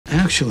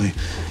Actually,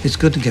 it's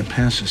good to get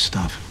past this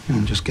stuff. You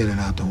know, just get it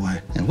out the way.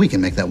 And we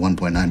can make that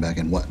 1.9 back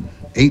in what?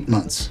 8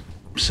 months?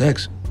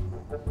 6.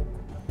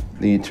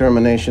 The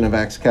termination of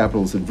Axe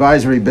Capital's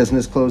advisory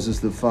business closes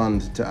the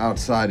fund to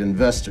outside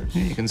investors.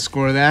 You can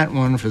score that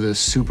one for the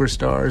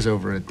superstars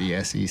over at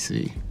the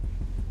SEC.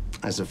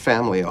 As a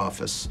family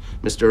office,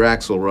 Mr.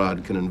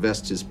 Axelrod can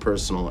invest his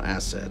personal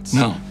assets.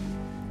 No.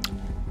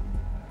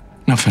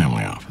 No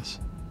family office.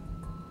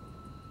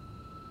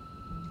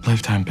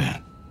 Lifetime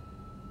ban.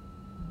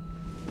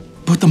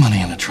 Put the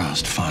money in a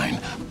trust, fine,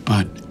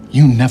 but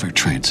you never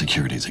trade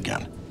securities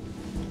again.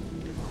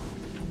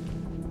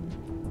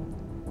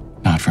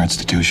 Not for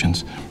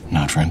institutions,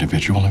 not for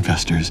individual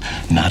investors,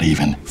 not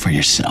even for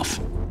yourself.